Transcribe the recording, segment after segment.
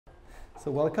So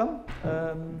welcome.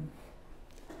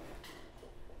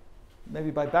 Maybe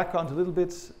by background a little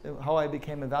bit, how I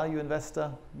became a value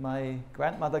investor. My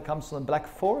grandmother comes from the Black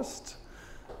Forest,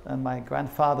 and my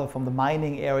grandfather from the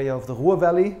mining area of the Ruhr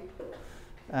Valley.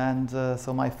 And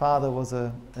so my father was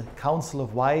a Council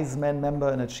of Wise Men member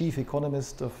and a chief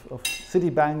economist of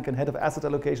Citibank and head of asset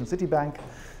allocation Citibank,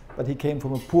 but he came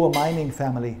from a poor mining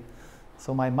family.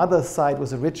 So my mother's side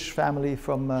was a rich family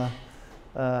from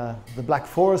the Black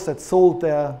Forest that sold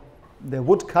their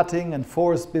wood cutting and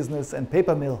forest business and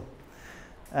paper mill.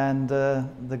 And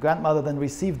the grandmother then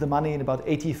received the money in about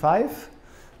 85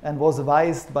 and was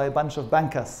advised by a bunch of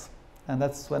bankers. And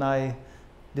that's when I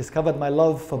discovered my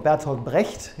love for Bertolt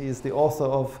Brecht. He is the author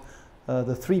of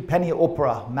the Three-Penny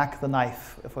Opera, Mac the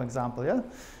Knife, for example. Yeah?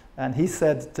 And he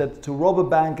said that to rob a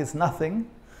bank is nothing.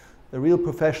 The real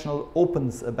professional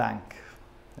opens a bank.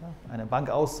 Ja? Eine Bank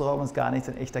auszurauben ist gar nichts,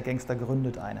 ein echter Gangster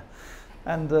gründet eine.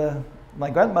 And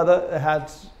my grandmother had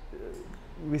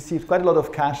received quite a lot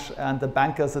of cash, and the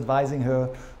bankers advising her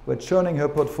were churning her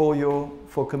portfolio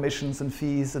for commissions and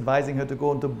fees, advising her to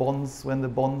go into bonds when the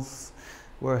bonds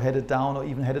were headed down or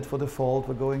even headed for default,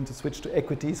 were going to switch to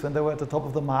equities when they were at the top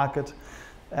of the market.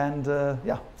 And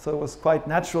yeah, so it was quite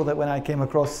natural that when I came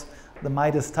across the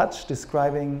Midas Touch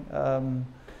describing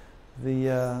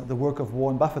the work of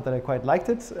Warren Buffett, that I quite liked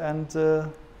it.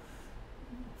 And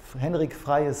Henrik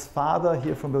Frey's father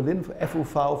here from Berlin,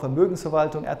 FUV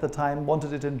Vermögensverwaltung at the time,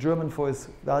 wanted it in German for his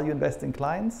value investing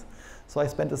clients. So I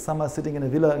spent a summer sitting in a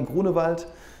villa in Grunewald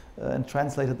and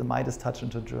translated the Midas Touch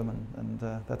into German. And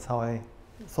that's how I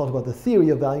thought about the theory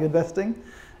of value investing.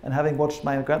 And having watched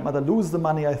my grandmother lose the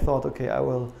money, I thought, okay, I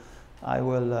will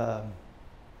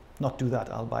not do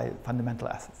that. I'll buy fundamental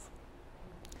assets.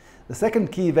 The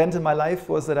second key event in my life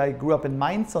was that I grew up in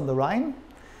Mainz on the Rhine.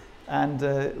 And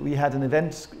we had an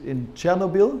event in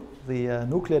Chernobyl, the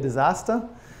nuclear disaster.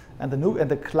 And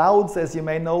the clouds, as you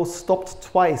may know, stopped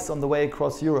twice on the way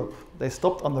across Europe. They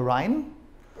stopped on the Rhine.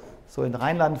 So in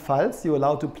Rhineland-Pfalz, you're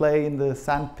allowed to play in the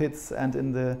sand pits and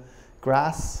in the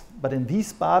grass. But in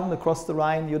Wiesbaden, across the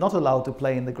Rhine, you're not allowed to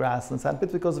play in the grass and sand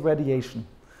pits because of radiation.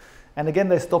 And again,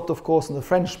 they stopped, of course, on the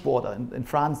French border. In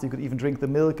France, you could even drink the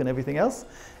milk and everything else.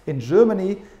 In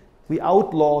Germany, we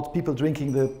outlawed people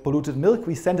drinking the polluted milk.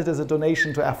 We sent it as a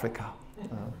donation to Africa.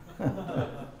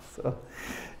 So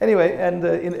anyway, and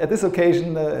at this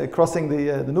occasion, crossing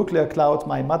the nuclear cloud,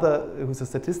 my mother, who's a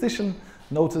statistician,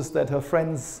 noticed that her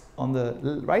friends on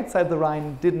the right side of the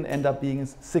Rhine didn't end up being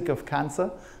sick of cancer,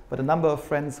 but a number of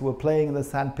friends who were playing in the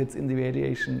sandpits in the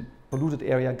radiation polluted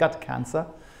area got cancer.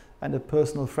 And a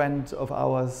personal friend of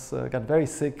ours got very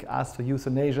sick, asked for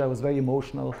euthanasia, was very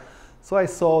emotional. So I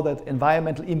saw that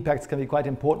environmental impacts can be quite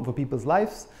important for people's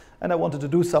lives, and I wanted to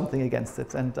do something against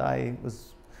it. And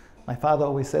my father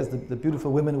always says the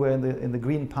beautiful women were in the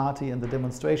Green Party and the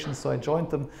demonstrations, so I joined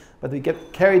them. But we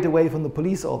get carried away from the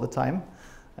police all the time,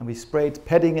 and we sprayed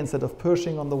padding instead of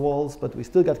Pershing on the walls, but we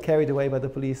still got carried away by the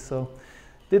police, so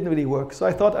it didn't really work. So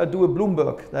I thought I'd do a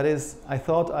Bloomberg. That is, I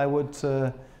thought I would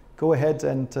go ahead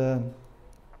and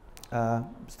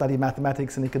study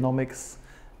mathematics and economics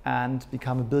and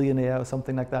become a billionaire or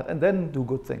something like that, and then do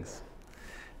good things.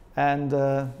 And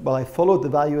well, I followed the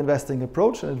value investing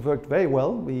approach, and it worked very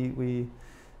well.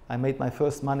 I made my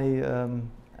first money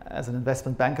as an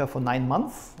investment banker for 9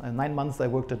 months. In 9 months, I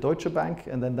worked at Deutsche Bank,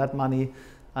 and then that money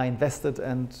I invested,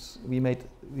 and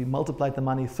we multiplied the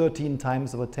money 13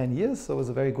 times over 10 years. So it was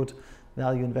a very good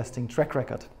value investing track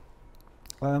record.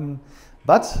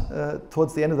 But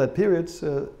towards the end of that period,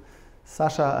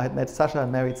 Sasha, I had met Sasha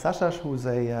and married Sasha, who's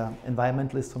a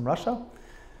environmentalist from Russia.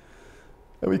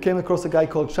 And we came across a guy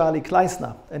called Charlie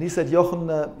Kleisner. And he said, Jochen,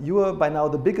 you are by now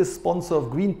the biggest sponsor of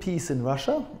Greenpeace in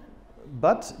Russia,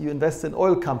 but you invest in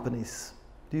oil companies.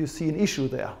 Do you see an issue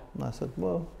there? And I said,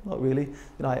 well, not really.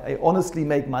 You know, I honestly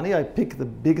make money. I pick the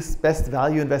biggest, best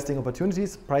value investing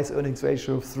opportunities, price earnings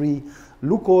ratio of 3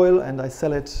 Lukoil, and I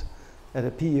sell it at a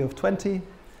PE of 20.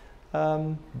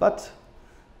 But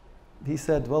he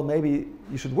said, well, maybe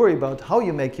you should worry about how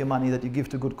you make your money that you give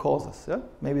to good causes. Yeah?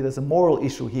 Maybe there's a moral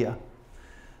issue here.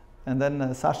 And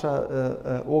then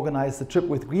Sasha organized a trip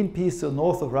with Greenpeace to the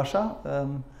north of Russia.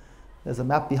 There's a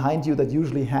map behind you that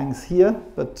usually hangs here,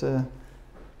 but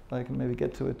I can maybe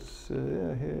get to it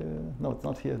here. No, it's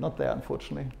not here, not there,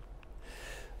 unfortunately.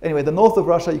 Anyway, the north of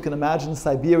Russia, you can imagine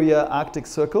Siberia, Arctic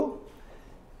Circle.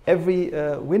 Every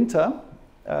winter,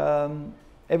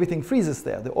 everything freezes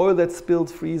there. The oil that's spilled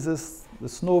freezes, the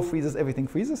snow freezes, everything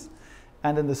freezes.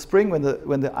 And in the spring, when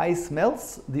the ice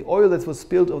melts, the oil that was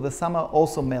spilled over the summer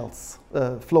also melts,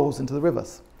 flows into the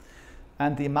rivers.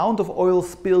 And the amount of oil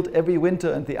spilled every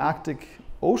winter in the Arctic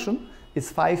Ocean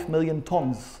is 5 million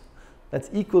tons. That's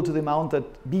equal to the amount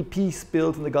that BP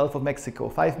spilled in the Gulf of Mexico,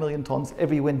 5 million tons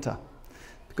every winter.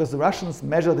 Because the Russians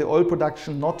measure the oil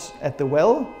production not at the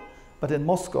well, but in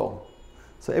Moscow.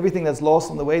 So everything that's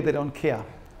lost on the way, they don't care.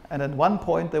 And at one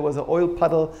point, there was an oil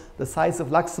puddle the size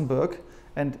of Luxembourg,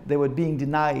 and they were being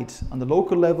denied on the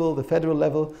local level, the federal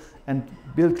level, and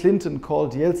Bill Clinton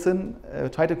called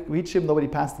Yeltsin, tried to reach him, nobody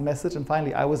passed the message, and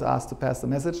finally I was asked to pass the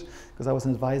message, because I was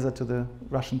an advisor to the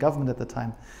Russian government at the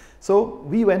time. So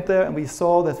we went there and we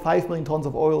saw that 5 million tons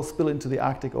of oil spill into the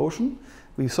Arctic Ocean.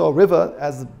 We saw a river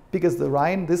as big as the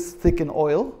Rhine, this thick in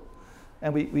oil,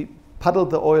 and we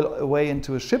puddled the oil away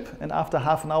into a ship, and after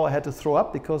half an hour I had to throw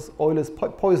up because oil is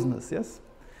poisonous, yes?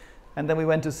 And then we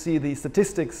went to see the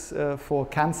statistics for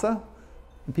cancer,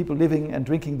 and people living and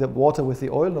drinking the water with the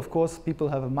oil. And of course, people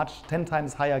have a 10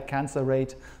 times higher cancer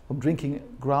rate from drinking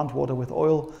groundwater with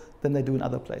oil than they do in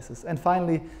other places. And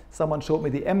finally, someone showed me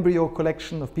the embryo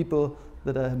collection of people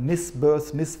that are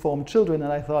misbirths, misformed children,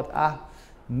 and I thought,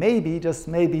 maybe, just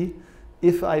maybe,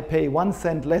 if I pay 1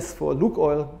 cent less for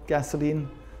Lukoil gasoline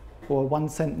or 1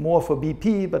 cent more for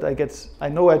BP, but I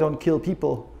know I don't kill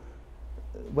people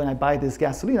when I buy this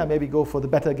gasoline, I maybe go for the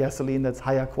better gasoline that's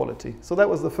higher quality. So that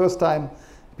was the first time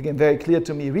it became very clear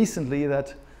to me recently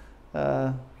that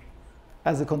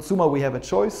as a consumer we have a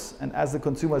choice, and as the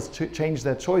consumers change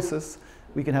their choices,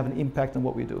 we can have an impact on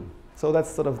what we do. So that's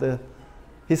sort of the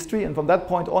history, and from that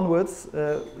point onwards,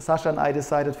 Sasha and I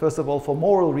decided, first of all, for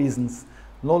moral reasons,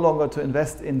 no longer to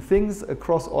invest in things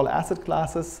across all asset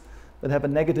classes that have a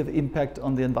negative impact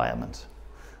on the environment.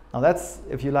 Now that's,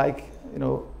 if you like,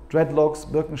 dreadlocks,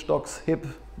 Birkenstocks, hip,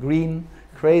 green,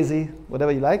 crazy,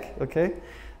 whatever you like, okay?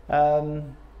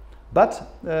 But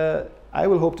I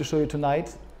will hope to show you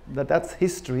tonight that that's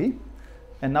history.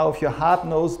 And now if you're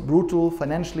hard-nosed, brutal,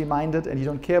 financially minded, and you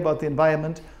don't care about the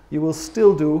environment, you will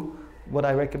still do what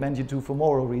I recommend you do for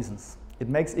moral reasons. It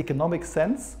makes economic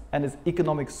sense, and it's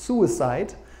economic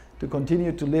suicide to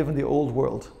continue to live in the old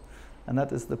world. And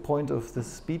that is the point of this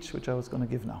speech, which I was going to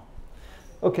give now.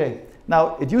 Okay,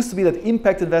 now it used to be that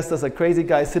impact investors are crazy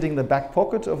guys sitting in the back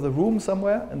pocket of the room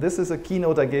somewhere, and this is a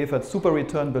keynote I gave at Super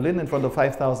Return Berlin in front of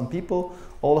 5,000 people,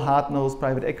 all hard-nosed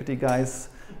private equity guys,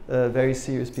 very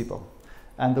serious people.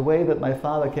 And the way that my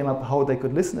father came up, how they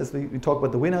could listen, is we talk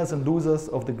about the winners and losers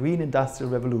of the green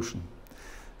industrial revolution.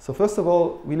 So first of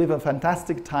all, we live a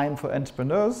fantastic time for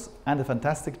entrepreneurs and a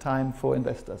fantastic time for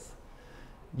investors.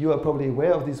 You are probably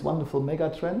aware of these wonderful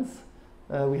mega trends.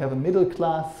 We have a middle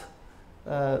class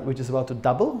which is about to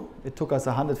double. It took us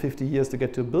 150 years to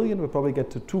get to 1 billion. We'll probably get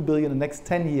to 2 billion in the next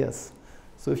 10 years.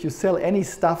 So if you sell any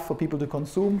stuff for people to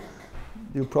consume,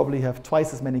 you'll probably have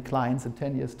twice as many clients in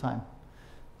 10 years' time.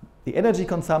 The energy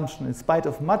consumption, in spite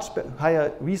of much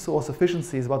higher resource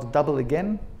efficiency, is about to double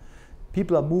again.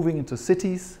 People are moving into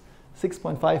cities,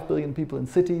 6.5 billion people in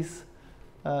cities.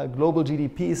 Global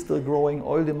GDP is still growing,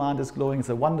 oil demand is growing. It's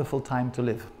a wonderful time to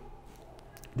live.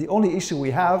 The only issue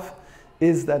we have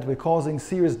is that we're causing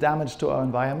serious damage to our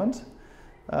environment.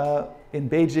 In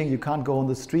Beijing, you can't go on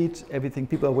the street.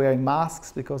 People are wearing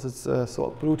masks because it's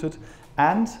so polluted.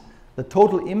 And the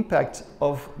total impact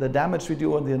of the damage we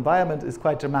do on the environment is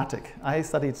quite dramatic. I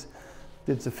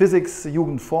did the physics,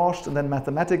 Jugend forscht, and then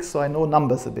mathematics, so I know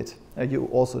numbers a bit. You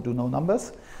also do know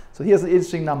numbers. So here's an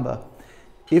interesting number.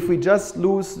 If we just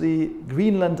lose the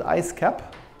Greenland ice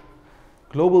cap,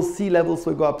 global sea levels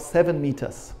will go up 7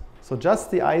 meters. So just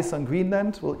the ice on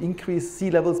Greenland will increase sea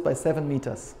levels by 7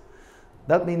 meters.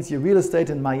 That means your real estate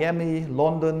in Miami,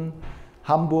 London,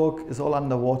 Hamburg is all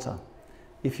underwater.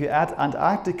 If you add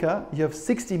Antarctica, you have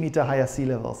 60-meter higher sea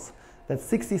levels. That's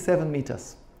 67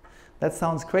 meters. That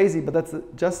sounds crazy, but that's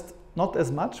just not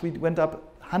as much. We went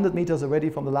up 100 meters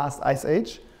already from the last ice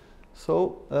age.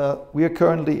 So we are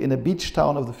currently in a beach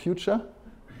town of the future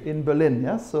in Berlin.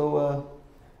 Yeah? So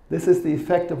this is the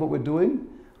effect of what we're doing.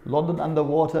 London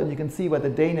underwater, and you can see where the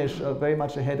Danish are very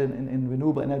much ahead in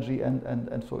renewable energy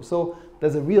and so. So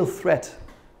there's a real threat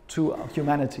to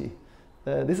humanity.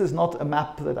 This is not a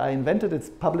map that I invented. It's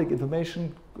public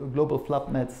information,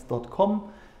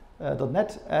 globalfloodmaps.com.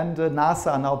 .net, and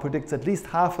NASA now predicts at least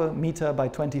 0.5 meter by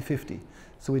 2050.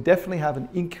 So we definitely have an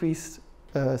increased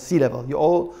sea level. You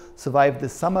all survived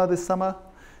this summer.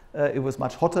 It was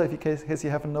much hotter, in case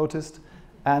you haven't noticed.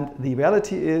 And the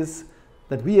reality is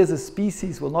that we as a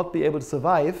species will not be able to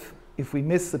survive if we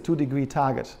miss the 2-degree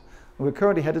target. We're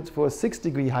currently headed for a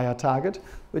 6-degree higher target,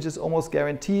 which is almost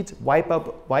guaranteed wipe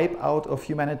out of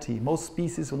humanity. Most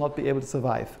species will not be able to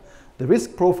survive. The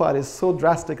risk profile is so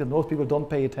drastic that most people don't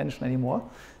pay attention anymore.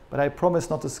 But I promise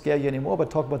not to scare you anymore, but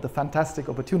talk about the fantastic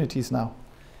opportunities now.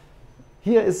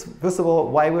 Here is, first of all,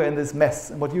 why we're in this mess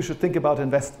and what you should think about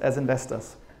as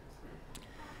investors.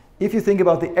 If you think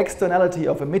about the externality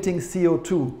of emitting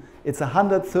CO2, it's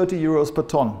 130 euros per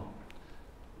ton.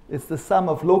 It's the sum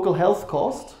of local health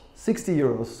cost, 60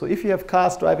 euros. So if you have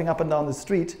cars driving up and down the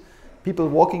street, people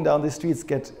walking down the streets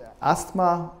get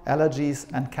asthma, allergies,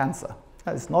 and cancer.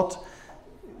 It's not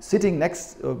sitting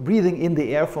next, breathing in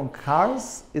the air from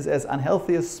cars is as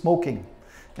unhealthy as smoking.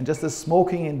 And just as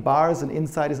smoking in bars and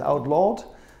inside is outlawed,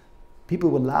 people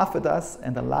will laugh at us,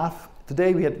 and they laugh.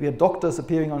 Today we had doctors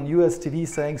appearing on US TV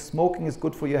saying smoking is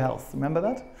good for your health. Remember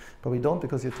that? Probably don't,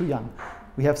 because you're too young.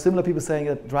 We have similar people saying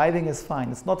that driving is fine.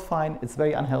 It's not fine, it's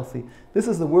very unhealthy. This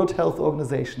is the World Health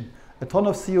Organization. A ton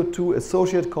of CO2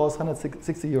 associate costs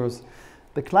 160 euros.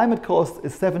 The climate cost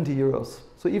is 70 euros.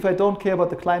 So if I don't care about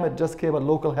the climate, just care about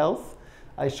local health,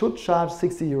 I should charge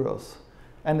 60 euros.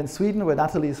 And in Sweden, where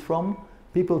Natalie is from,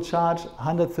 people charge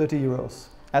 130 euros.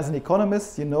 As an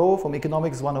economist, you know from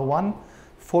Economics 101,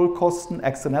 Vollkosten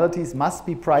externalities must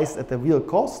be priced at the real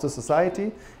cost to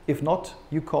society. If not,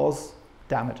 you cause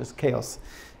damages, chaos.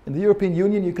 In the European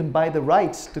Union, you can buy the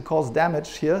right to cause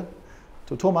damage here.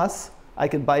 To Thomas, I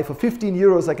can buy for 15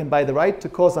 euros, I can buy the right to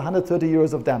cause 130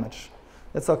 euros of damage.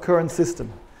 That's our current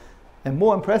system. And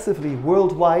more impressively,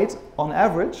 worldwide, on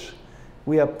average,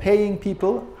 we are paying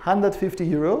people 150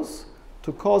 euros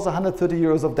to cause 130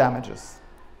 euros of damages.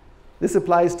 This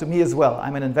applies to me as well.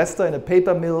 I'm an investor in a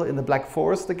paper mill in the Black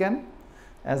Forest again,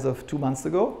 as of 2 months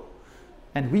ago.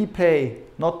 And we pay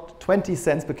not 20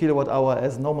 cents per kilowatt hour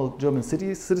as normal German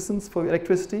citizens for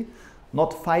electricity,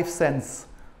 not 5 cents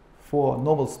for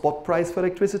normal spot price for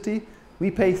electricity.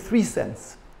 We pay 3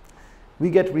 cents.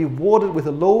 We get rewarded with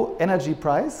a low energy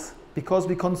price because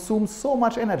we consume so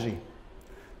much energy.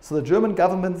 So the German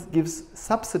government gives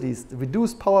subsidies,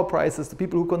 reduced power prices to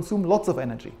people who consume lots of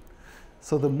energy.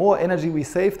 So the more energy we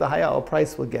save, the higher our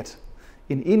price will get.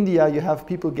 In India, you have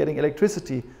people getting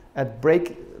electricity at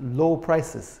break low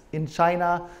prices. In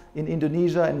China, in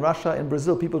Indonesia, in Russia, in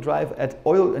Brazil, people drive at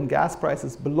oil and gas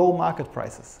prices below market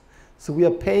prices. So we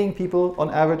are paying people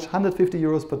on average 150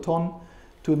 euros per ton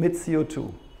to emit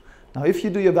CO2. Now, if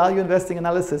you do your value investing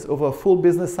analysis over a full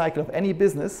business cycle of any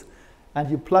business, and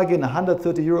you plug in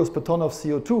 130 euros per ton of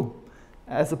CO2,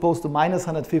 as opposed to minus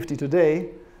 150 today,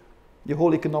 your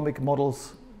whole economic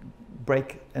models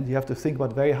break, and you have to think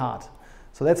about very hard.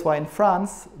 So that's why in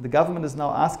France, the government is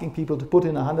now asking people to put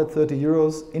in 130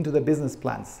 euros into their business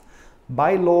plans.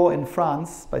 By law in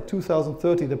France, by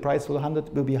 2030, the price will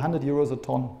be 100 euros a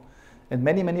ton. And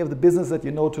many of the businesses that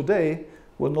you know today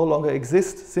will no longer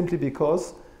exist simply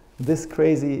because this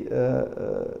crazy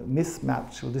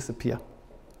mismatch will disappear.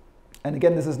 And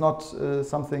again, this is not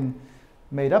something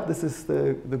made up. This is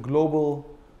the global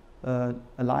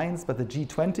alliance, but the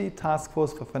G20 Task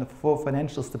Force for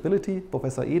Financial Stability,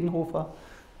 Professor Edenhofer,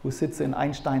 who sits in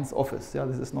Einstein's office. Yeah,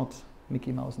 this is not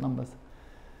Mickey Mouse numbers.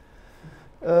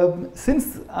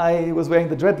 Since I was wearing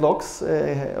the dreadlocks,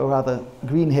 or rather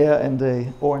green hair and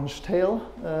a orange tail,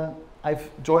 I've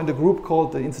joined a group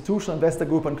called the Institutional Investor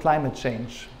Group on Climate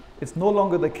Change. It's no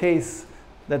longer the case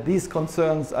that these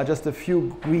concerns are just a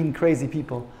few green crazy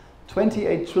people.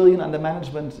 28 trillion under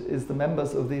management is the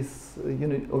members of this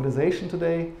organization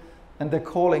today, and they're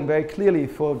calling very clearly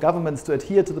for governments to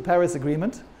adhere to the Paris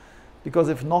Agreement, because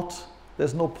if not,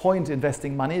 there's no point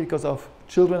investing money because our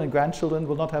children and grandchildren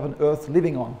will not have an earth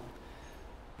living on.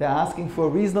 They're asking for a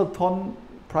reasonable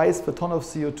price per ton of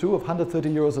CO2 of 130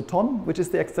 euros a ton, which is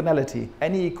the externality.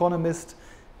 Any economist,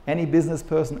 any business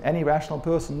person, any rational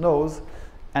person knows,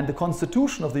 and the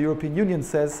Constitution of the European Union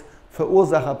says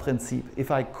Verursacherprinzip.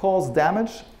 If I cause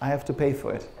damage, I have to pay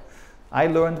for it. I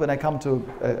learned when I come to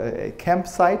a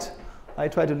campsite, I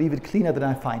try to leave it cleaner than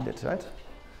I find it, right?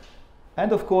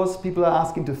 And of course, people are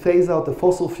asking to phase out the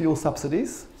fossil fuel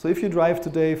subsidies. So if you drive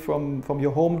today from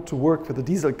your home to work with a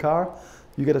diesel car,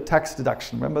 you get a tax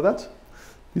deduction. Remember that?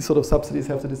 These sort of subsidies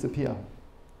have to disappear.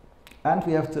 And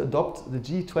we have to adopt the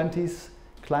G20's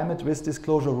climate risk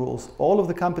disclosure rules. All of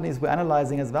the companies we're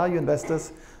analyzing as value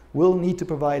investors will need to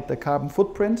provide their carbon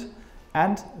footprint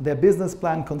and their business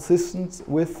plan consistent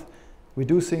with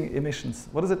reducing emissions.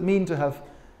 What does it mean to have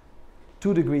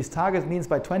 2 degrees target? It means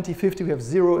by 2050 we have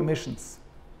 0 emissions.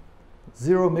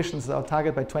 0 emissions is our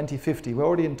target by 2050. We're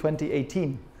already in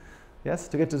 2018. Yes,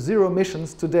 to get to 0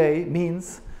 emissions today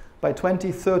means by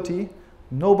 2030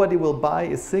 nobody will buy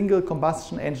a single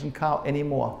combustion engine car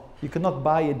anymore. You cannot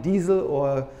buy a diesel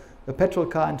or a petrol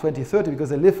car in 2030 because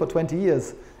they live for 20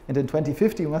 years. And in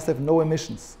 2050, we must have no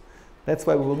emissions. That's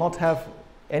why we will not have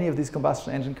any of these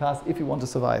combustion engine cars if we want to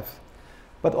survive.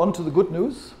 But on to the good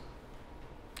news.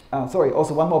 Sorry,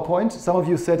 also one more point. Some of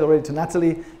you said already to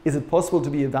Natalie, is it possible to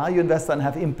be a value investor and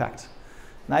have impact?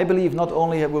 And I believe not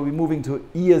only will we be moving to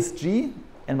ESG,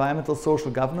 environmental,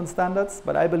 social, governance standards,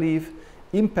 but I believe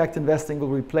impact investing will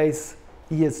replace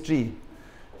ESG.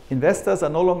 Investors are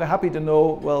no longer happy to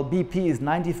know, well, BP is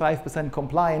 95%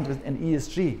 compliant with an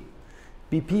ESG.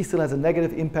 BP still has a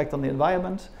negative impact on the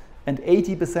environment, and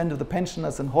 80% of the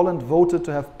pensioners in Holland voted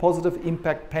to have positive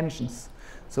impact pensions.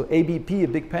 So ABP, a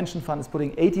big pension fund, is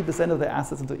putting 80% of their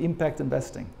assets into impact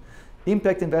investing.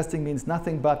 Impact investing means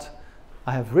nothing but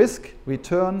I have risk,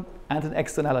 return, and an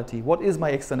externality. What is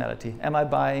my externality? Am I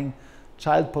buying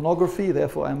child pornography,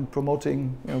 therefore I'm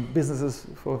promoting businesses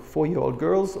for 4-year-old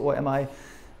girls, or am I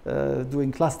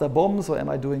doing cluster bombs, or am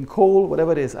I doing coal,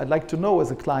 whatever it is. I'd like to know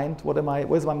as a client,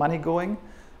 where's my money going,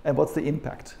 and what's the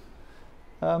impact.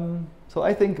 So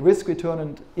I think risk, return,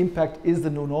 and impact is the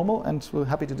new normal, and we're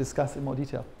happy to discuss in more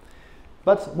detail.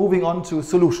 But moving on to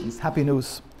solutions, happy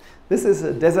news. This is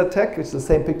a Desert Tech, which is the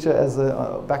same picture as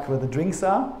back where the drinks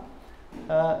are.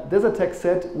 Desert Tech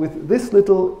said, with this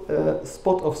little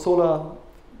spot of solar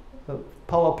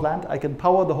power plant, I can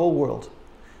power the whole world.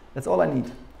 That's all I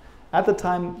need. At the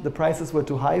time, the prices were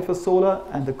too high for solar,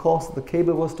 and the cost of the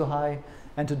cable was too high,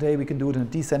 and today we can do it in a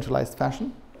decentralized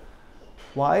fashion.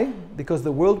 Why? Because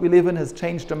the world we live in has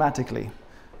changed dramatically.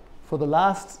 For the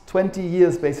last 20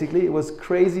 years, basically, it was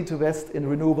crazy to invest in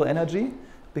renewable energy,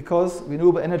 because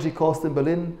renewable energy cost in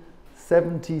Berlin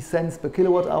 70 cents per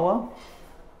kilowatt hour,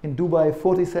 in Dubai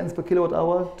 40 cents per kilowatt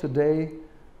hour. Today,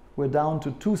 we're down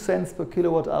to 2 cents per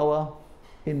kilowatt hour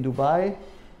in Dubai,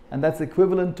 and that's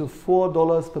equivalent to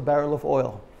 $4 per barrel of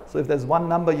oil. So if there's one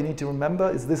number you need to remember,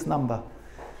 it's this number.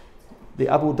 The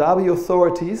Abu Dhabi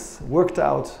authorities worked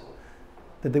out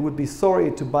that they would be sorry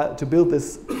to build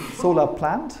this solar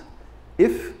plant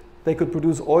if they could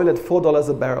produce oil at $4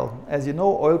 a barrel. As you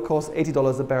know, oil costs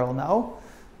 $80 a barrel now.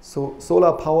 So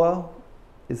solar power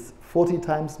is 20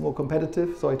 times more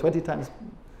competitive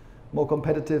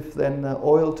than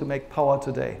oil to make power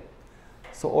today.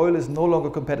 So oil is no longer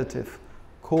competitive.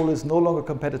 Coal is no longer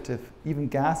competitive. Even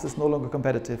gas is no longer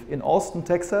competitive. In Austin,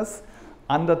 Texas,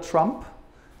 under Trump,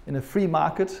 in a free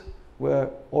market where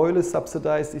oil is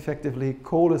subsidized effectively,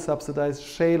 coal is subsidized,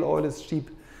 shale oil is cheap,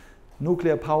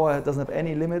 nuclear power doesn't have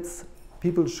any limits,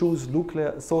 people choose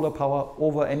solar power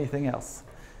over anything else.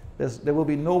 There will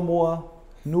be no more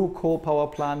new coal power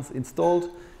plants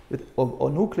installed or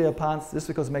nuclear plants, just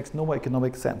because it makes no more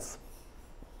economic sense.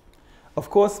 Of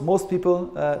course, most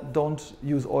people don't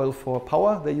use oil for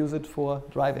power, they use it for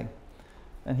driving.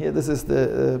 And here, this is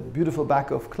the beautiful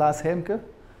back of Klaas Helmke.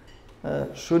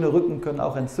 Schöne Rücken können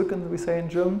auch entzücken, we say in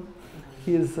German.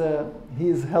 He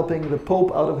is helping the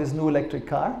Pope out of his new electric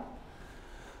car.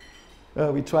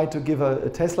 We tried to give a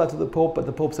Tesla to the Pope, but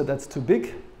the Pope said that's too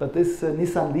big. But this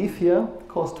Nissan Leaf here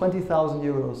costs 20,000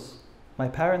 euros. My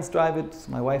parents drive it,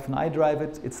 my wife and I drive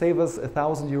it. It saves us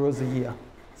 1,000 euros a year.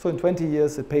 So in 20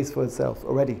 years, it pays for itself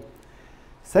already.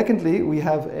 Secondly, we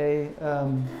have a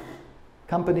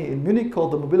company in Munich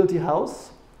called the Mobility House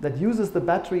that uses the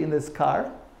battery in this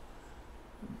car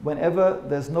whenever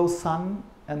there's no sun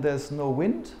and there's no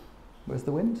wind. Where's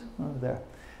the wind? Oh, there.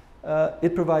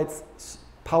 It provides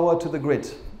power to the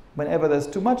grid. Whenever there's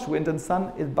too much wind and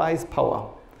sun, it buys power.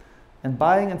 And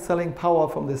buying and selling power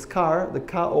from this car, the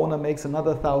car owner makes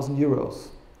another 1,000 euros.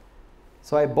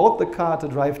 So I bought the car to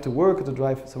drive to work, to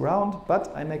drive around,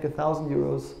 but I make 1,000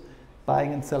 euros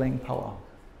buying and selling power.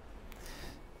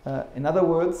 In other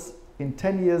words, in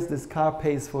 10 years, this car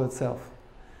pays for itself.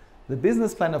 The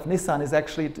business plan of Nissan is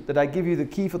actually that I give you the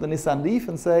key for the Nissan Leaf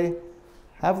and say,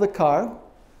 have the car,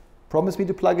 promise me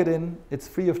to plug it in, it's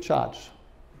free of charge.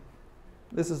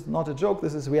 This is not a joke,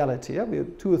 this is reality. Yeah? We're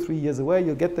 2 or 3 years away,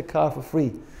 you'll get the car for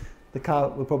free. The car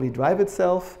will probably drive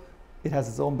itself, it has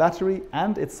its own battery,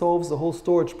 and it solves the whole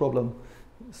storage problem.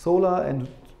 Solar and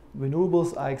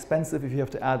renewables are expensive if you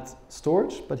have to add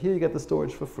storage, but here you get the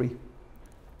storage for free.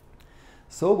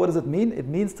 So what does it mean? It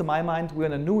means, to my mind, we're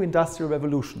in a new industrial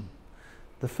revolution.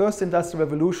 The first industrial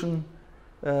revolution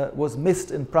was missed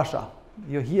in Prussia.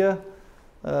 You're here,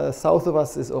 south of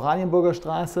us is Oranienburger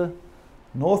Straße,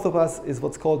 north of us is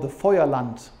what's called the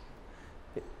Feuerland.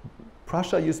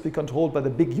 Prussia used to be controlled by the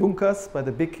big Junkers, by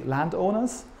the big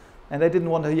landowners, and they didn't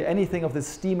want to hear anything of this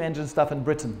steam engine stuff in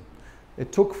Britain.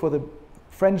 It took for the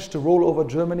French to roll over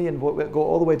Germany and go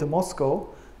all the way to Moscow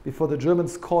before the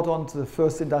Germans caught on to the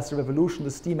first industrial revolution,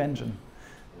 the steam engine.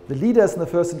 The leaders in the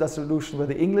first industrial revolution were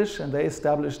the English, and they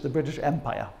established the British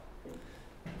Empire.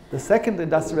 The second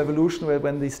industrial revolution,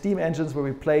 when the steam engines were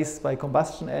replaced by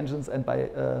combustion engines and by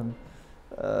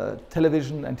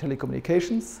television and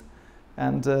telecommunications,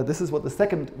 and this is what the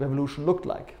second revolution looked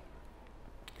like.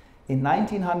 In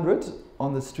 1900,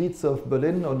 on the streets of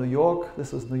Berlin or New York,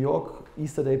 this was New York,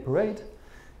 Easter Day parade,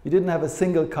 you didn't have a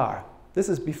single car. This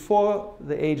is before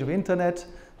the age of internet,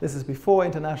 this is before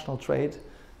international trade.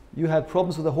 You had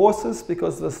problems with the horses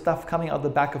because there was stuff coming out the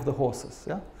back of the horses.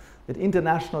 Yeah? At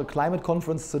international climate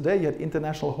conference today, you had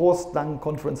international horse dung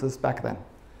conferences back then.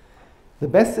 The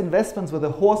best investments were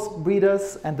the horse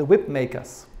breeders and the whip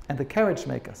makers and the carriage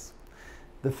makers.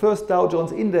 The first Dow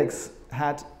Jones index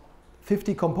had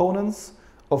 50 components,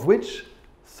 of which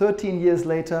 13 years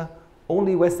later,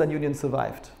 only Western Union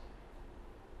survived.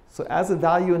 So as a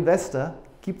value investor,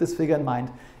 keep this figure in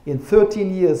mind. In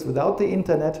 13 years without the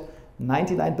internet,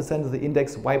 99% of the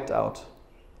index wiped out.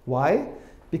 Why?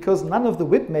 Because none of the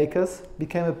whip makers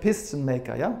became a piston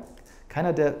maker. Ja?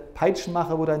 Keiner der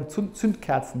Peitschenmacher wurde ein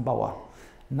Zündkerzenbauer.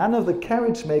 None of the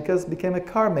carriage makers became a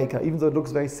car maker, even though it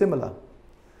looks very similar.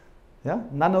 Yeah?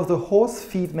 None of the horse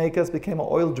feed makers became an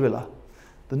oil driller.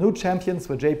 The new champions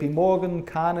were JP Morgan,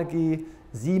 Carnegie,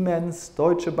 Siemens,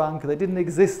 Deutsche Bank. They didn't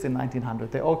exist in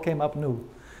 1900. They all came up new.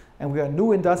 And we are a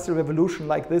new industrial revolution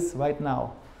like this right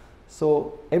now.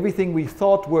 So everything we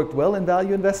thought worked well in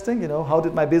value investing, you know, how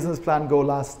did my business plan go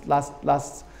last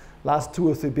 2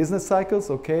 or 3 business cycles?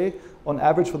 Okay, on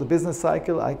average for the business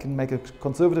cycle, I can make a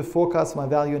conservative forecast for my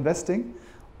value investing.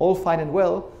 All fine and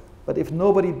well, but if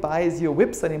nobody buys your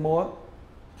whips anymore,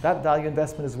 that value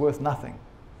investment is worth nothing.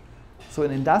 So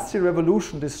an industrial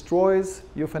revolution destroys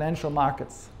your financial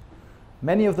markets.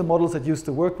 Many of the models that used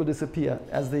to work will disappear.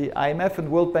 As the IMF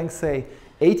and World Bank say,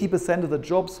 80% of the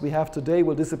jobs we have today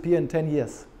will disappear in 10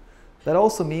 years. That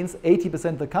also means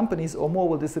 80% of the companies or more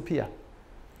will disappear.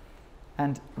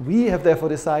 And we have therefore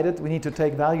decided we need to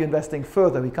take value investing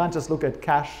further. We can't just look at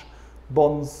cash,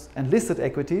 bonds, and listed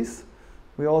equities.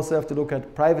 We also have to look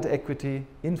at private equity,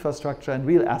 infrastructure, and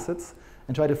real assets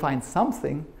and try to find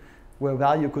something where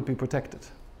value could be protected,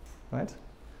 right?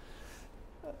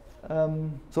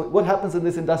 So what happens in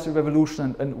this industrial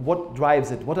revolution and what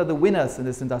drives it? What are the winners in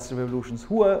this industrial revolutions?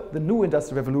 Who are the new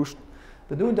industrial revolution?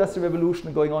 The new industrial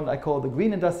revolution going on, I call the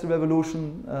green industrial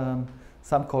revolution.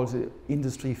 Some call it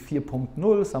Industry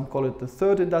 4.0, some call it the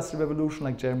third industrial revolution,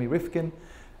 like Jeremy Rifkin.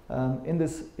 In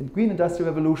this green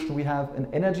industrial revolution, we have an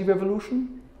energy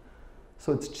revolution.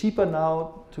 So it's cheaper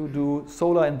now to do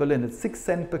solar in Berlin. It's 6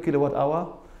 cents per kilowatt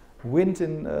hour. Wind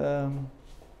in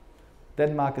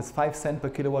Denmark is 5 cents per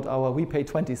kilowatt hour. We pay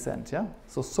 20 cents. Yeah?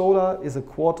 So solar is a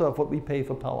quarter of what we pay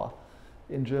for power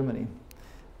in Germany.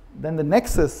 Then the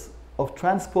nexus of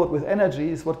transport with energy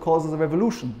is what causes a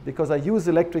revolution, because I use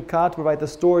the electric car to provide the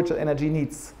storage that energy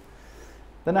needs.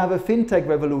 Then I have a fintech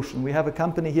revolution. We have a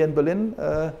company here in Berlin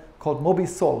called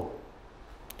Mobisol,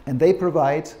 and they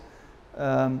provide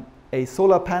a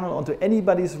solar panel onto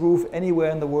anybody's roof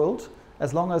anywhere in the world,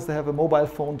 as long as they have a mobile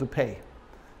phone to pay.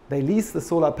 They lease the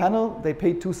solar panel, they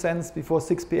pay 2 cents before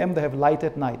 6 p.m., they have light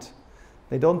at night.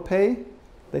 They don't pay,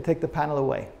 they take the panel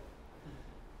away.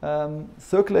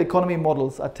 Circular economy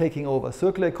models are taking over.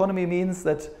 Circular economy means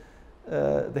that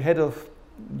the head of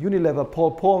Unilever,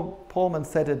 Paul Polman,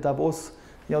 said at Davos,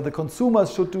 you know, the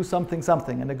consumers should do something.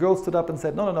 And the girl stood up and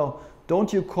said, no,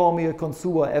 don't you call me a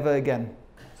consumer ever again.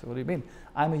 So what do you mean?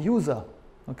 I'm a user,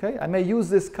 okay? I may use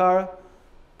this car,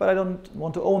 but I don't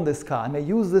want to own this car. I may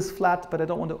use this flat, but I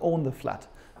don't want to own the flat.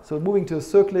 So moving to a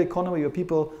circular economy where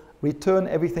people return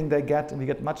everything they get, and we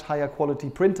get much higher quality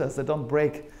printers that don't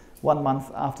break 1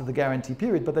 month after the guarantee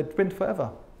period, but they print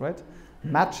forever, right?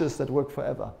 Matches that work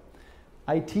forever.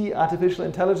 IT, artificial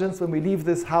intelligence, when we leave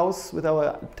this house with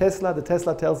our Tesla, the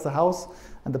Tesla tells the house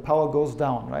and the power goes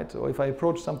down, right? Or if I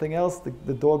approach something else,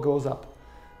 the door goes up.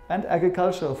 And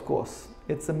agriculture, of course.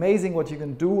 It's amazing what you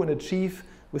can do and achieve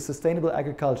with sustainable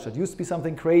agriculture. It used to be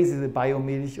something crazy, the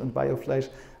Biomilch and Biofleisch.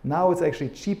 Now it's actually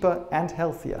cheaper and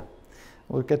healthier.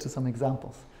 We'll get to some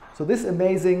examples. So this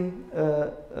amazing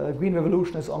green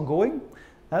revolution is ongoing.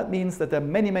 That means that there are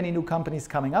many, many new companies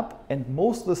coming up, and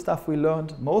most of the stuff we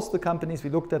learned, most of the companies we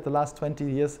looked at the last 20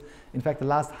 years, in fact the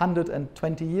last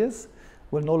 120 years,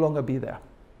 will no longer be there.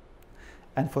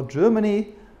 And for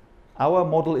Germany, our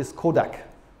model is Kodak.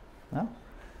 Yeah?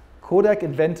 Kodak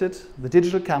invented the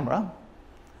digital camera.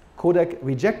 Kodak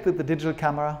rejected the digital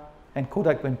camera, and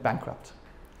Kodak went bankrupt.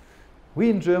 We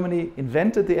in Germany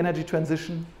invented the energy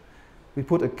transition. We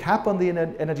put a cap on the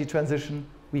energy transition.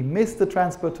 We missed the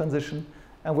transport transition,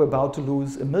 and we're about to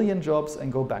lose 1 million jobs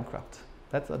and go bankrupt.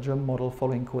 That's our German model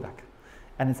following Kodak.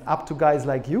 And it's up to guys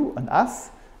like you and us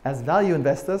as value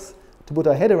investors to put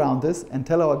our head around this and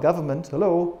tell our government,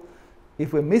 hello,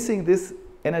 if we're missing this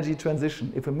energy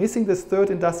transition, if we're missing this third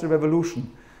industrial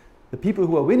revolution, the people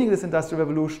who are winning this industrial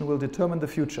revolution will determine the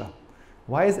future.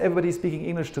 Why is everybody speaking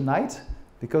English tonight?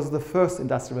 because of the first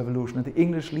industrial revolution and the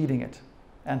English leading it,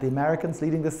 and the Americans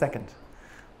leading the second.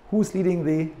 Who's leading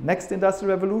the next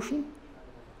industrial revolution?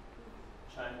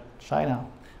 China. China.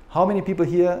 How many people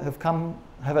here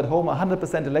have at home a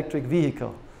 100% electric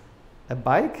vehicle? A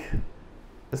bike,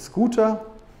 a scooter,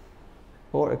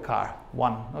 or a car?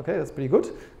 One. Okay, that's pretty good.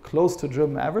 Close to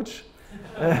German average.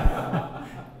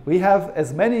 We have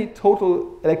as many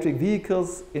total electric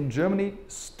vehicles in Germany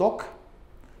stock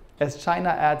as China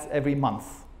adds every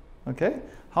month. Okay?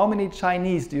 How many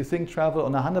Chinese do you think travel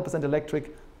on 100%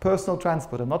 electric personal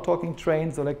transport? I'm not talking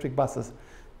trains or electric buses.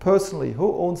 Personally,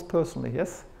 who owns personally?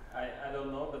 Yes? I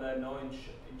don't know, but I know in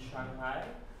Shanghai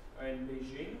or in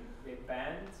Beijing, they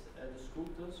banned the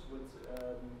scooters with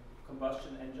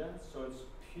combustion engines, so it's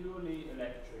purely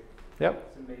electric.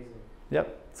 Yep. It's amazing.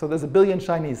 Yep. So there's 1 billion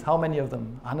Chinese. How many of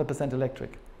them? 100%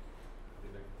 electric.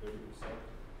 Like 30%.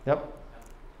 Yep.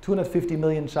 250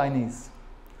 million Chinese.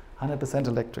 100%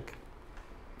 electric.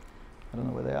 I don't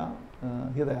know where they are.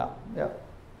 Here they are. Yeah.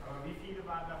 Wie viele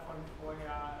waren davon vorher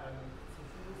zu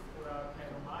Fuß oder per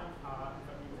normalen Fahrrad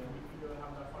unterwegs? Wie viele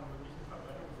haben davon wirklich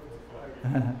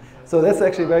eine Verbrennung? So that's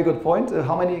actually a very good point.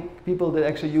 How many people did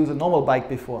actually use a normal bike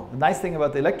before? The nice thing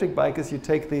about the electric bike is you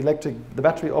take the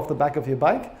battery off the back of your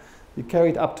bike, you carry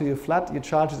it up to your flat, you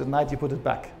charge it at night, you put it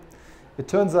back. It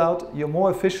turns out you're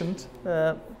more efficient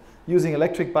using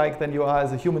electric bike than you are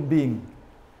as a human being.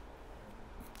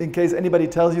 In case anybody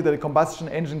tells you that a combustion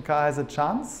engine car has a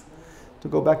chance, to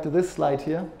go back to this slide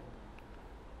here,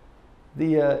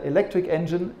 the electric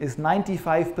engine is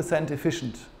 95%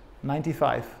 efficient.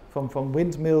 95, from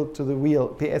windmill to the wheel,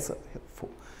 PS,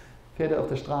 Pferde auf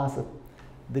der Straße.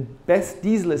 The best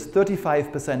diesel is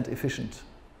 35% efficient.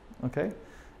 Okay?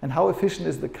 And how efficient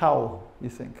is the cow, you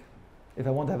think? If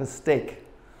I want to have a steak,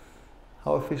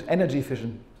 how efficient? Energy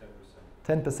efficient?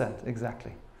 10%. 10%,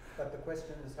 exactly. But the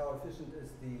question is, how efficient is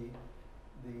the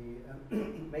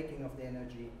making of the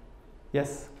energy?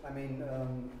 Yes. I mean,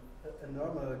 a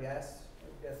normal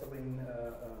gasoline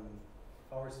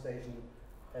power station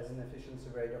has an efficiency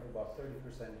rate of about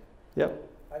 30%. Yep.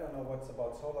 I don't know what's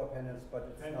about solar panels, but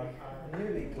it's not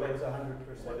nearly close to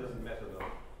 100%. What doesn't matter though?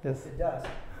 Yes. It does.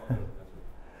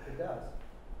 It does.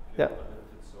 Yeah.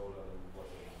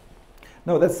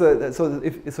 No, that's so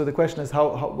the question is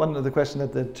how one of the questions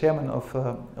that the chairman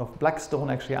of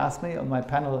Blackstone actually asked me on my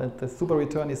panel at the Super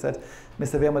Return. He said,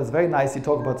 "Mr. Wermuth, it's very nice you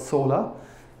talk about solar,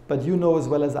 but you know as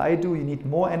well as I do, you need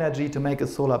more energy to make a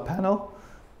solar panel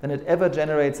than it ever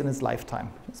generates in its lifetime."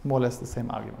 It's more or less the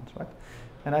same argument, right?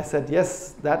 And I said,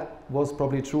 yes, that was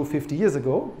probably true 50 years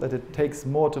ago, that it takes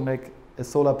more to make a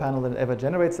solar panel than it ever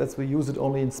generates. That's we use it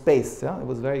only in space. Yeah, it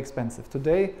was very expensive.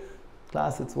 Today,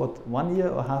 class, it's what, 1 year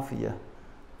or half a year?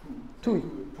 2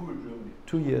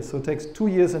 years. So it takes 2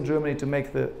 years in Germany to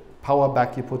make the power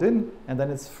back you put in, and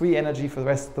then it's free energy for the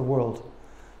rest of the world.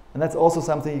 And that's also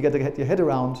something you got to get your head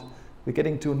around. We're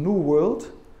getting to a new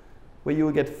world where you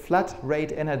will get flat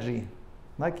rate energy.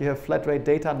 Like you have flat rate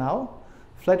data now,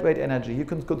 flat rate energy. You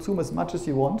can consume as much as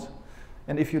you want.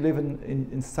 And if you live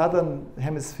in southern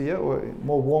hemisphere or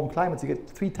more warm climates, you get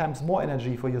 3 times more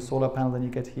energy for your solar panel than you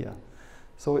get here.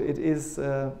 So it is,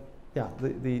 the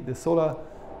solar,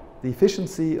 the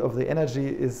efficiency of the energy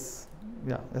is,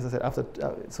 as I said,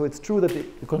 so it's true that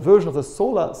the conversion of the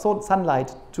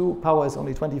sunlight to power is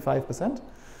only 25%,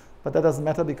 but that doesn't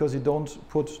matter because you don't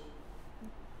put,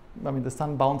 the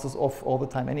sun bounces off all the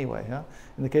time anyway. Yeah?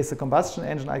 In the case of the combustion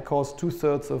engine, I cause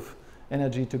 2/3 of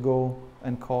energy to go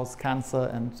and cause cancer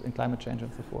and climate change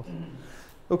and so forth.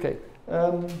 Okay,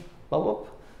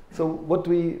 so what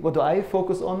do I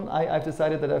focus on? I've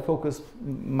decided that I focus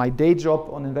my day job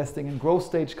on investing in growth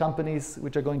stage companies,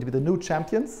 which are going to be the new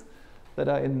champions, that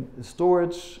are in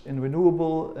storage, in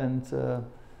renewable, and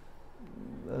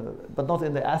but not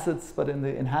in the assets, but in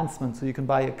the enhancement. So you can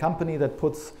buy a company that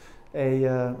puts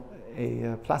a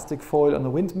plastic foil on the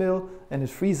windmill, and it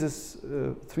freezes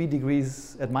 3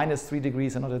 degrees at -3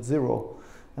 degrees and not at 0.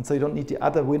 And so you don't need the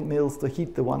other windmills to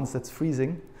heat the ones that's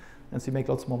freezing. And so you make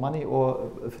lots more money, or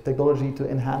technology to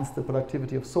enhance the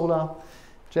productivity of solar.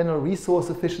 General resource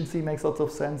efficiency makes lots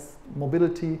of sense.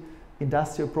 Mobility,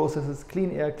 industrial processes,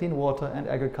 clean air, clean water, and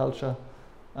agriculture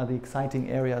are the exciting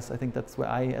areas. I think that's where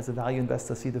I, as a value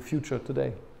investor, see the future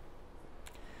today.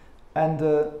 And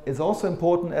it's also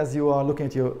important, as you are looking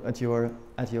at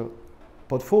your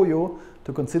portfolio,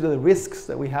 to consider the risks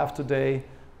that we have today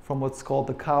from what's called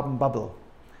the carbon bubble.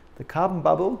 The carbon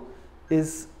bubble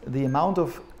is the amount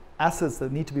of assets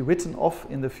that need to be written off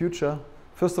in the future,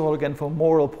 first of all, again, from a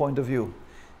moral point of view.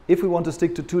 If we want to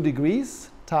stick to 2 degrees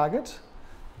target,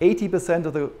 80%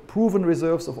 of the proven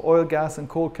reserves of oil, gas, and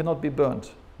coal cannot be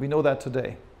burned. We know that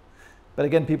today. But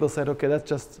again, people said, okay, that's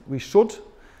just, we should.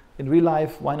 In real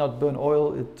life, why not burn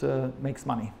oil? It makes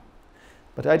money.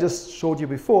 But I just showed you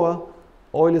before,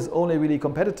 oil is only really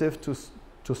competitive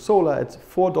to solar at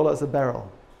 $4 a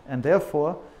barrel. And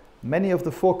therefore, many of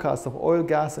the forecasts of oil,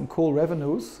 gas, and coal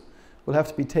revenues will have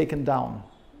to be taken down.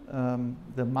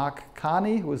 The Mark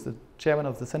Carney, who is the chairman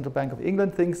of the Central Bank of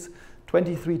England, thinks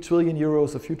 23 trillion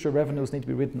euros of future revenues need to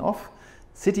be written off.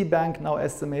 Citibank now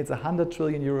estimates 100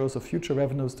 trillion euros of future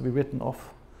revenues to be written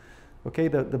off. Okay,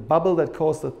 the bubble that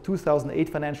caused the 2008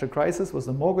 financial crisis was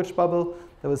the mortgage bubble.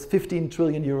 There was 15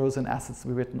 trillion euros in assets to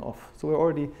be written off. So we're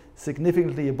already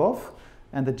significantly above.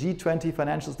 And the G20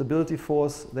 Financial Stability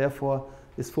Force, therefore,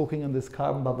 is focusing on this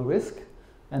carbon bubble risk.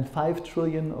 And 5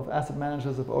 trillion of asset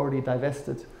managers have already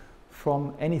divested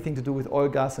from anything to do with oil,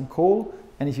 gas, and coal.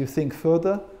 And if you think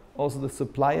further, also the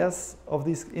suppliers of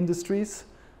these industries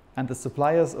and the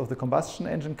suppliers of the combustion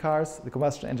engine cars, the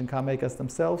combustion engine car makers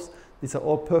themselves, these are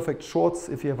all perfect shorts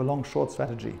if you have a long short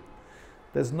strategy.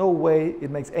 There's no way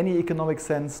it makes any economic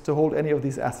sense to hold any of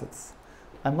these assets.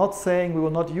 I'm not saying we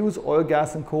will not use oil,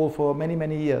 gas, and coal for many,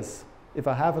 many years. If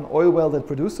I have an oil well that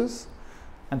produces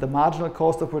and the marginal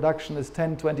cost of production is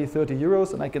 10, 20, 30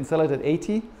 euros and I can sell it at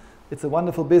 80, it's a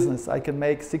wonderful business. I can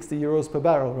make 60 euros per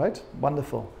barrel, right?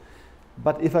 Wonderful.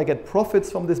 But if I get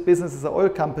profits from this business as an oil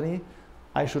company,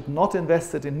 I should not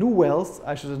invest it in new wells.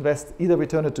 I should either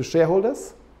return it to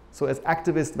shareholders. So as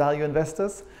activist value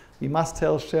investors, we must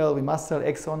tell Shell, we must tell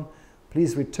Exxon,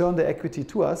 please return the equity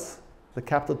to us, the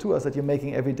capital to us that you're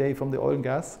making every day from the oil and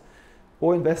gas,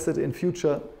 or invest it in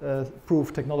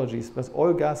future-proof technologies, because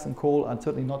oil, gas, and coal are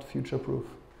certainly not future-proof.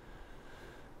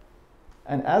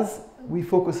 And as we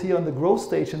focus here on the growth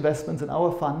stage investments in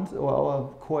our fund or our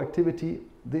core activity,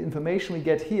 the information we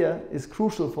get here is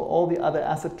crucial for all the other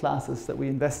asset classes that we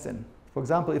invest in. For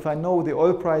example, if I know the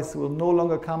oil price will no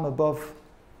longer come above,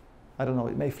 I don't know,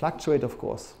 it may fluctuate, of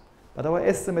course, but our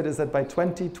estimate is that by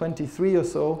 2023 or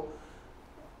so,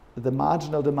 the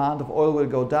marginal demand of oil will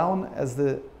go down as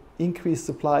the increased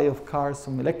supply of cars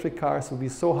from electric cars will be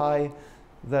so high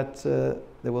that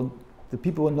the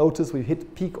people will notice we've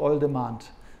hit peak oil demand.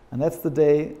 And that's the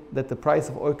day that the price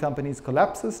of oil companies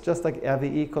collapses, just like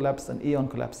RWE collapsed and E.ON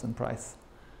collapsed in price.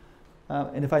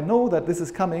 And if I know that this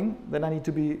is coming, then I need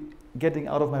to be getting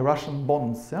out of my Russian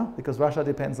bonds, yeah? Because Russia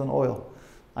depends on oil.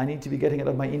 I need to be getting out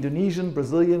of my Indonesian,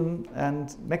 Brazilian,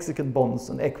 and Mexican bonds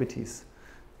and equities.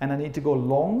 And I need to go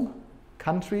long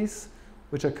countries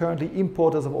which are currently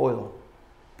importers of oil.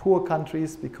 Poor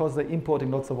countries, because they're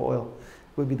importing lots of oil,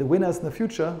 will be the winners in the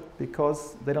future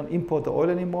because they don't import the oil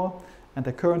anymore, and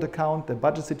their current account, their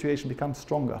budget situation becomes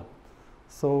stronger.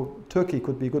 So Turkey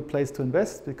could be a good place to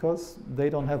invest because they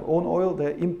don't have own oil,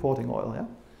 they're importing oil.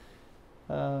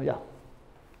 Yeah.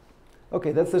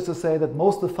 Okay, that's just to say that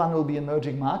most of the fund will be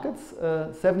emerging markets.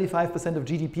 75% of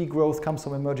GDP growth comes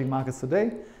from emerging markets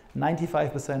today.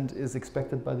 95% is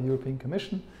expected by the European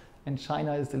Commission, and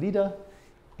China is the leader.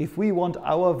 If we want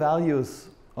our values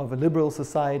of a liberal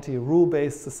society, a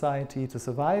rule-based society to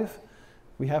survive,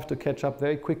 we have to catch up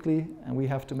very quickly, and we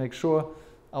have to make sure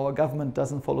our government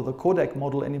doesn't follow the Kodak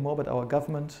model anymore, but our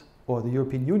government, or the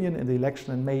European Union in the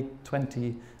election in May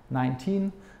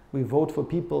 2019, we vote for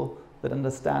people that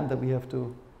understand that we have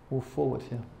to move forward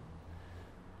here.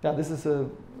 Yeah, this is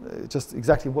just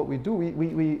exactly what we do.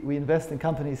 We invest in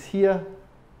companies here,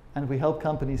 and we help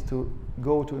companies to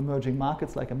go to emerging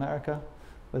markets like America,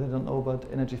 where they don't know about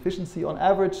energy efficiency. On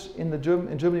average, in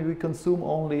Germany, we consume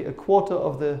only a quarter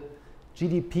of the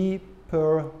GDP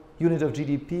per unit of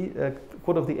GDP, a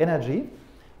quarter of the energy,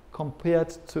 compared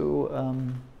to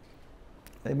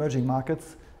emerging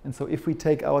markets. And so if we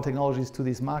take our technologies to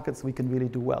these markets, we can really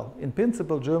do well. In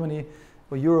principle, Germany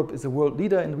or Europe is a world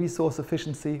leader in resource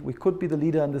efficiency. We could be the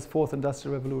leader in this third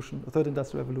industrial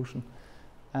revolution,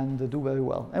 and do very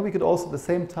well. And we could also at the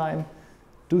same time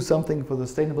do something for the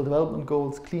Sustainable Development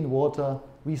Goals, clean water,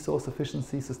 resource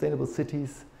efficiency, sustainable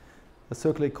cities, a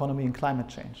circular economy, and climate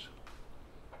change.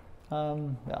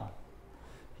 Yeah.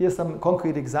 Here's some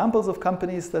concrete examples of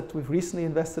companies that we've recently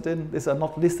invested in. These are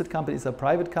not listed companies, they're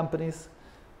private companies.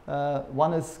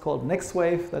 One is called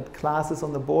NextWave that Klaas is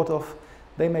on the board of.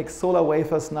 They make solar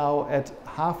wafers now at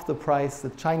half the price the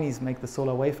Chinese make the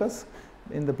solar wafers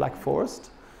in the Black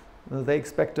Forest. They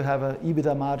expect to have an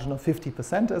EBITDA margin of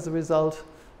 50% as a result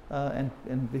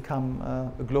and become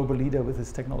a global leader with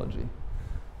this technology.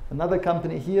 Another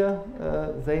company here,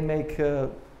 they make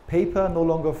paper no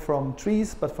longer from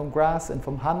trees but from grass and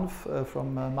from hanf,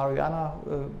 from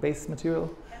marijuana-based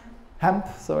material. Hemp,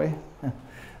 sorry.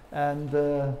 And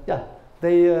yeah,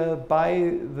 they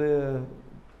buy the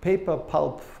paper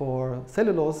pulp for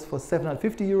cellulose for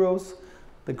 750 euros,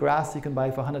 The grass you can buy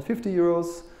for 150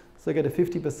 euros, so you get a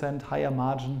 50% higher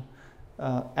margin.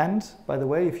 And by the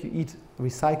way, if you eat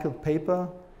recycled paper,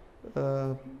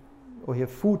 or you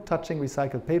have food touching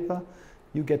recycled paper,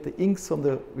 you get the inks from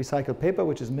the recycled paper,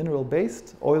 which is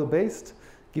mineral-based, oil-based,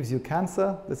 gives you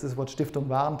cancer. This is what Stiftung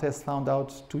Warentest found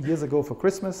out 2 years ago for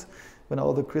Christmas, when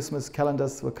all the Christmas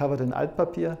calendars were covered in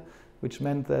Altpapier, which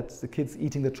meant that the kids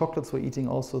eating the chocolates were eating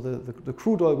also the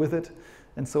crude oil with it.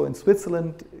 And so in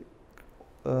Switzerland,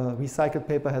 recycled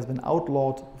paper has been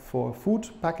outlawed for food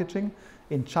packaging.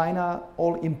 In China,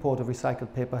 all import of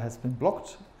recycled paper has been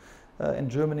blocked. In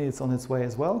Germany, it's on its way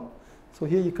as well. So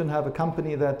here you can have a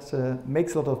company that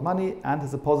makes a lot of money and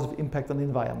has a positive impact on the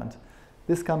environment.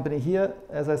 This company here,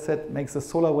 as I said, makes the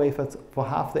solar wafers for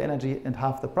half the energy and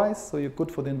half the price, so you're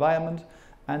good for the environment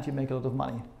and you make a lot of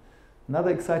money. Another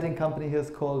exciting company here is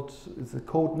called, it's a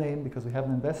code name because we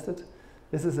haven't invested.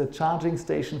 This is a charging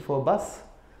station for a bus.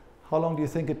 How long do you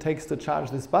think it takes to charge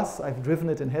this bus? I've driven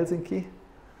it in Helsinki.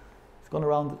 It's gone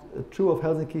around a tour of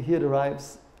Helsinki, here it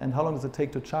arrives. And how long does it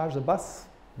take to charge a bus?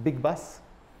 Big bus?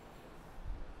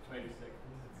 20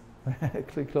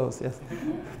 seconds. Pretty close, yes.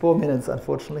 4 minutes,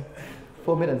 unfortunately.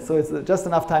 4 minutes, so it's just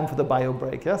enough time for the bio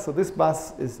break. Yeah? So this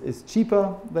bus is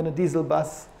cheaper than a diesel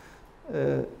bus.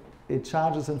 It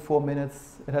charges in 4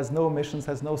 minutes. It has no emissions,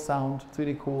 has no sound. It's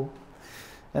really cool.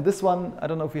 And this one, I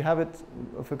don't know if we have it,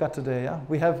 I forgot today. Yeah?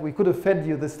 We could have fed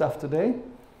you this stuff today.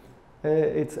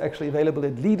 It's actually available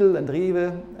at Lidl and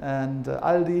Rewe and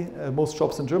Aldi, most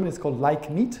shops in Germany. It's called Like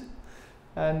Meat.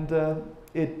 And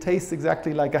it tastes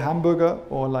exactly like a hamburger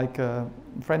or like a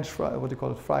French fry, what do you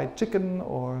call it, fried chicken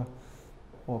or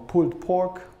pulled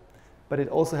pork. But it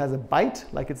also has a bite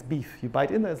like it's beef. You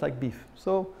bite in there, it's like beef.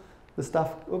 So the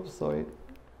stuff,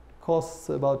 costs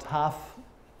about half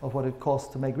of what it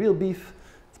costs to make real beef.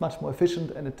 It's much more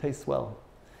efficient and it tastes well.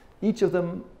 Each of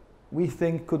them we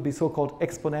think could be so-called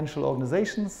exponential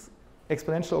organizations.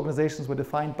 Exponential organizations were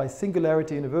defined by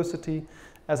Singularity University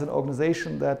as an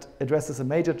organization that addresses a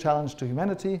major challenge to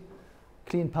humanity: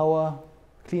 clean power,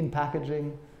 clean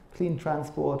packaging, clean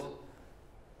transport,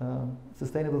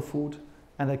 sustainable food,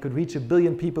 and they could reach 1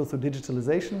 billion people through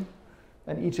digitalization,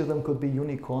 and each of them could be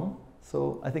unicorn.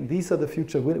 So I think these are the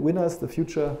future winners, the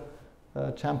future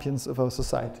champions of our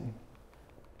society.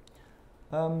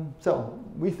 So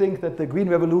we think that the green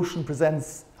revolution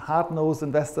presents hard-nosed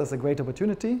investors a great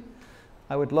opportunity.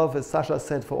 I would love, as Sasha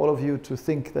said, for all of you to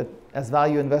think that as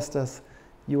value investors,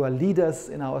 you are leaders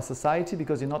in our society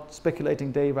because you're not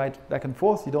speculating day right back and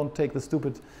forth. You don't take the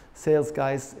stupid sales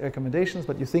guys' recommendations,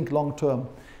 but you think long-term.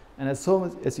 And as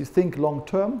soon as you think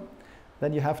long-term,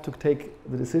 then you have to take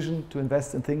the decision to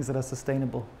invest in things that are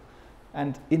sustainable.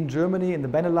 And in Germany, in the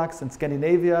Benelux, in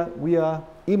Scandinavia, we are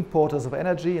importers of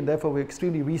energy, and therefore we're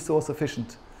extremely resource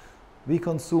efficient. We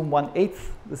consume 1/8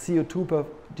 the CO2 per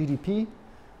GDP,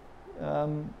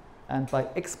 and by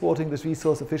exporting this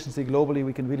resource efficiency globally,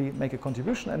 we can really make a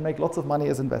contribution and make lots of money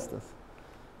as investors.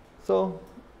 So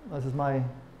this is my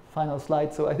final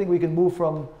slide. So I think we can move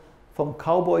from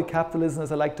cowboy capitalism,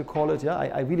 as I like to call it. Yeah,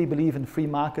 I really believe in free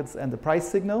markets and the price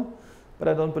signal, but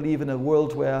I don't believe in a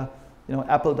world where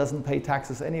Apple doesn't pay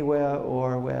taxes anywhere,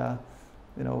 or where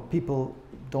people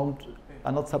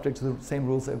are not subject to the same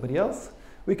rules as everybody else.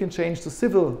 We can change to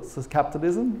civil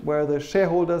capitalism, where the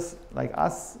shareholders, like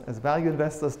us, as value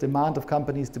investors, demand of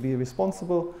companies to be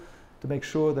responsible, to make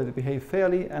sure that they behave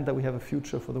fairly, and that we have a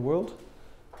future for the world.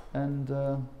 And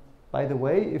by the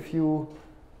way, if you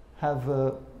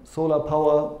have solar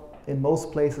power in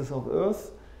most places of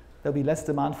Earth, there'll be less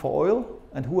demand for oil.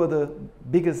 And who are the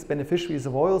biggest beneficiaries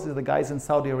of oil? These are the guys in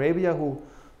Saudi Arabia who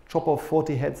chop off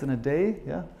 40 heads in a day.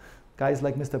 Yeah? Guys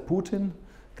like Mr. Putin,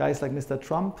 guys like Mr.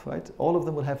 Trump, right? All of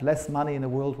them will have less money in a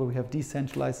world where we have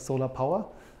decentralized solar power.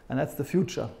 And that's the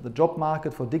future. The job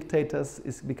market for dictators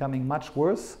is becoming much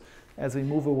worse as we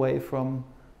move away from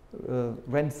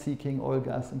rent-seeking oil,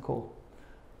 gas, and coal.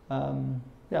 And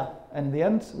in the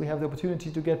end, we have the opportunity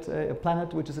to get a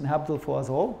planet which is inhabitable for us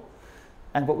all.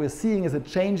 And what we're seeing is a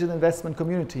change in the investment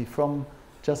community from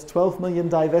just 12 million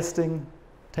divesting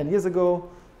 10 years ago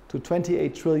to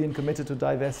 28 trillion committed to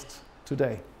divest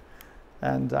today.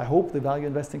 And I hope the value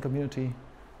investing community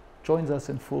joins us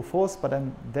in full force, but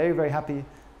I'm very, very happy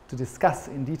to discuss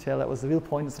in detail. That was the real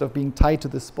point, instead of being tied to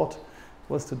this spot,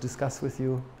 was to discuss with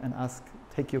you and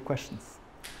take your questions.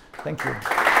 Thank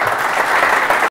you.